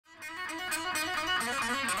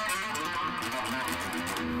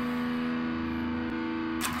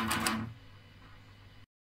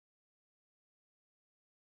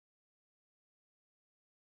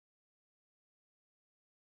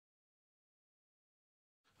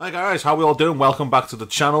Hi guys, how we all doing? Welcome back to the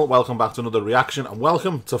channel, welcome back to another reaction, and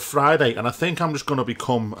welcome to Friday. And I think I'm just going to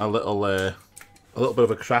become a little bit of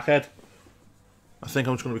a crackhead.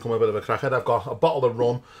 I've got a bottle of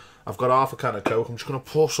rum, I've got half a can of Coke. I'm just going to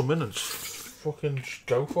pour some in and just fucking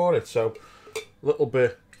go for it. So, a little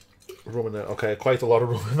bit rum in there. Okay, quite a lot of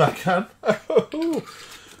rum in that can.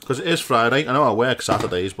 Because it is Friday. I know I work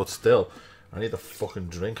Saturdays, but still, I need a fucking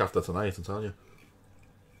drink after tonight, I'm telling you.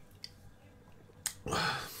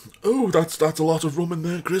 Oh, that's a lot of rum in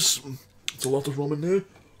there, Chris. It's a lot of rum in there.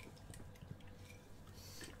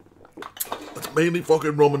 It's mainly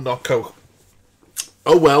fucking rum and not Coke.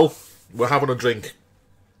 Oh well, we're having a drink.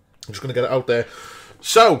 I'm just going to get it out there.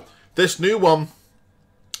 So, this new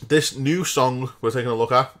song we're taking a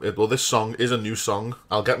look at. Well, this song is a new song.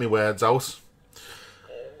 I'll get my words out.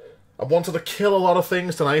 I wanted to kill a lot of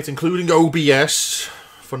things tonight, including OBS,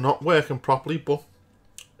 for not working properly, but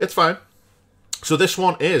it's fine. So this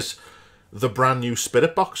one is the brand new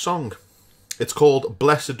Spiritbox song. It's called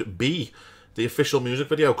Blessed Be. The official music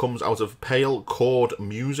video comes out of Pale Chord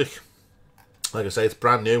Music. Like I say, it's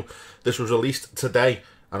brand new. This was released today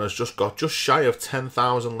and has just got just shy of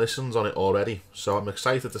 10,000 listens on it already. So I'm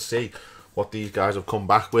excited to see what these guys have come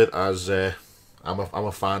back with, as I'm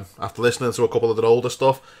a fan. After listening to a couple of their older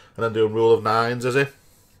stuff and then doing Rule of Nines, is it?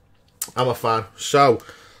 I'm a fan. So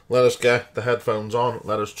let us get the headphones on,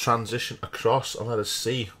 let us transition across, and let us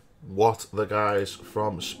see what the guys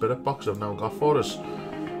from Spiritbox have now got for us.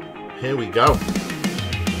 Here we go.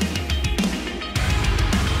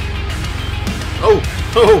 Oh!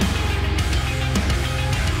 Oh!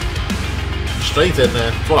 Straight in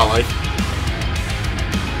there, that's what I like.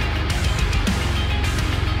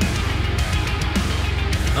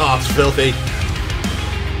 Oh, it's filthy.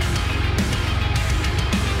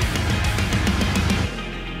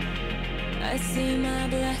 I see my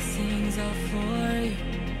blessings all for you.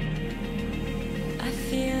 I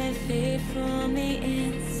feel it fade from the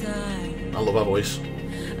inside. I love her voice.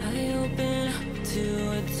 I open up to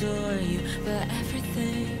adore you, but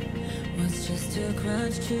everything was just a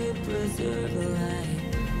crutch to preserve a life.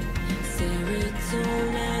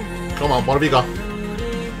 Serotonin. Come on, what have you got?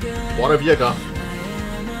 What have you got?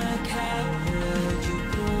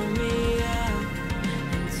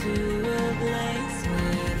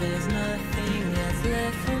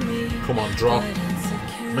 Come on, drop.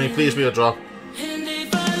 May it please be a drop.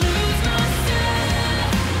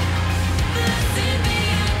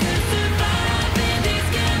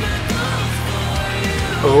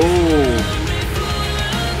 Oh.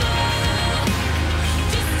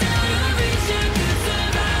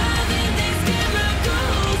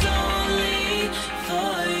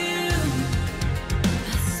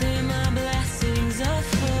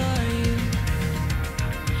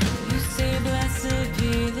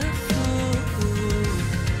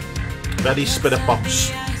 Very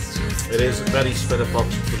Spiritbox. It is very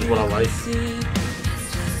Spiritbox, which is what I like.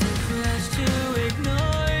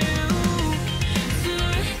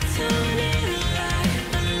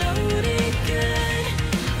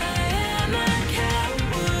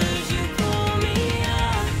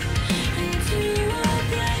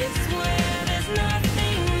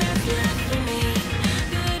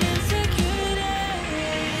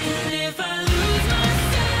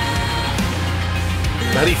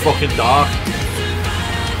 Very fucking dark.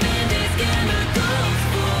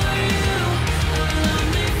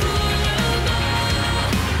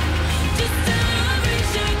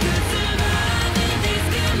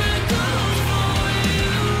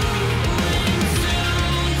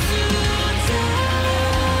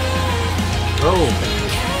 Oh.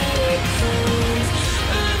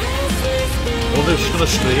 I wonder if she's gonna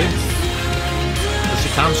scream. But she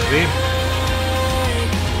can scream.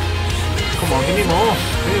 Come on, give me more.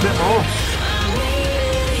 Give me a bit more.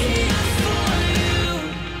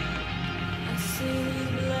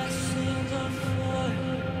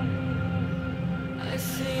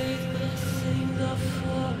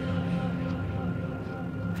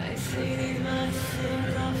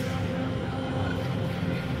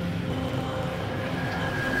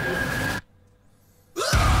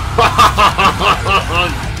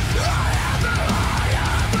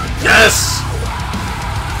 Yes!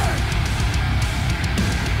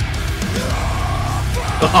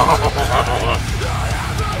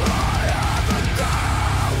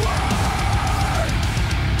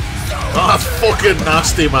 Oh, that's fucking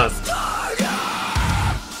nasty, man.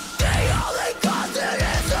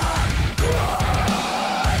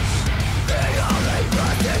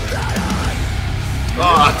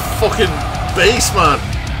 Oh, that fucking bass, man.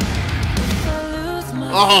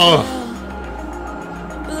 Oh.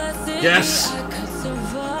 Yes.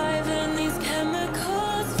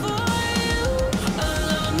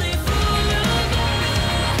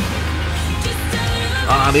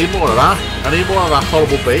 I need more of that. I need more of that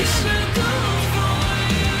horrible bass.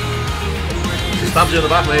 She stabs you in the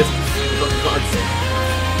back, mate. You've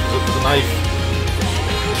got a knife.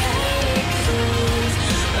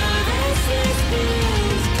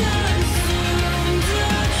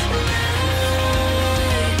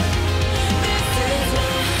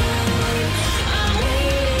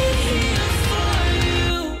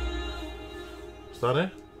 Is that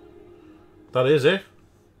it? That is it.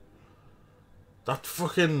 That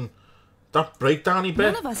fucking... That breakdowny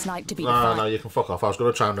bit. None of us like to be Ah, no, you can fuck off. I was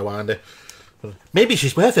going to try and rewind it. Maybe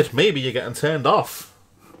she's worth it. Maybe you're getting turned off.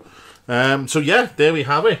 So yeah, there we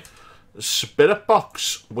have it.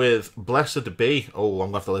 Spiritbox with Blessed Be. Oh,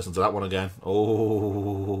 I'm going to have to listen to that one again.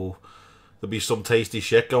 Oh, there'll be some tasty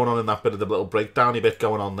shit going on in that bit of the little breakdowny bit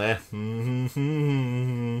going on there.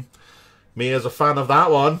 Me as a fan of that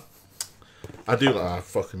one. I do. I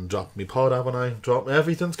fucking dropped me pod, haven't I? Drop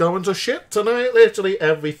everything's going to shit tonight. Literally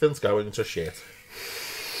everything's going to shit.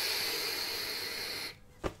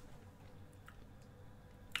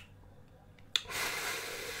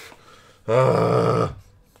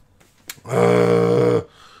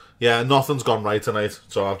 Yeah, nothing's gone right tonight,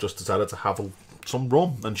 so I've just decided to have some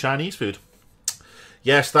rum and Chinese food.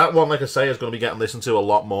 Yes, that one, like I say, is going to be getting listened to a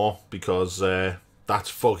lot more because that's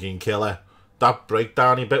fucking killer. That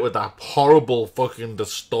breakdowny bit with that horrible fucking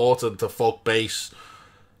distorted to fuck bass.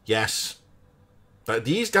 Yes.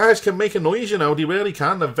 These guys can make a noise, you know. They really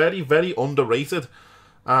can. They're very, very underrated.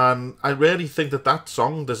 And I really think that that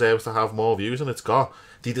song deserves to have more views than it's got.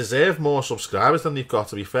 They deserve more subscribers than they've got,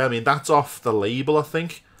 to be fair. I mean, that's off the label, I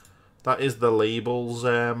think. That is the label's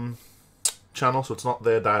channel, so it's not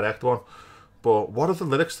their direct one. But what are the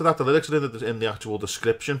lyrics to that? The lyrics are in the actual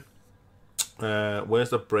description.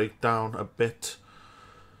 Where's the breakdown a bit?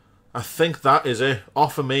 I think that is it.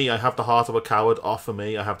 Offer me, I have the heart of a coward. Offer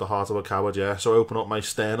me, I have the heart of a coward. Yeah. So open up my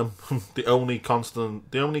sternum. The only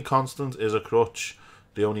constant is a crutch.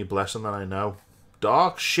 The only blessing that I know.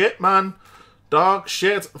 Dark shit, man. Dark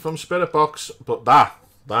shit from Spiritbox. But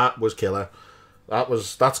that was killer.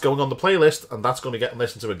 That's going on the playlist, and that's going to be getting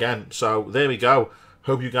listened to again. So there we go.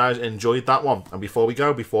 Hope you guys enjoyed that one. And before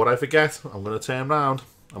I forget, I'm going to turn around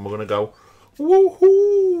and we're going to go.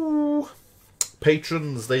 Woohoo!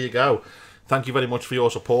 Patrons, there you go. Thank you very much for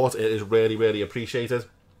your support. It is really, really appreciated.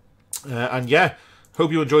 And yeah,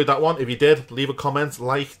 hope you enjoyed that one. If you did, leave a comment,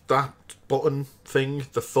 like that button thing,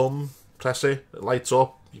 the thumb, press it. It lights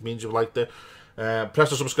up. It means you've liked it. Press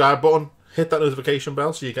the subscribe button. Hit that notification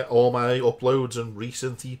bell so you get all my uploads and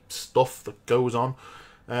recent stuff that goes on.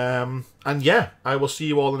 And yeah, I will see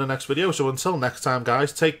you all in the next video. So until next time,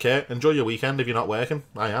 guys, take care. Enjoy your weekend if you're not working.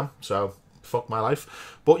 I am, so fuck my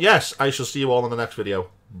life. But yes, I shall see you all in the next video.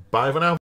 Bye for now.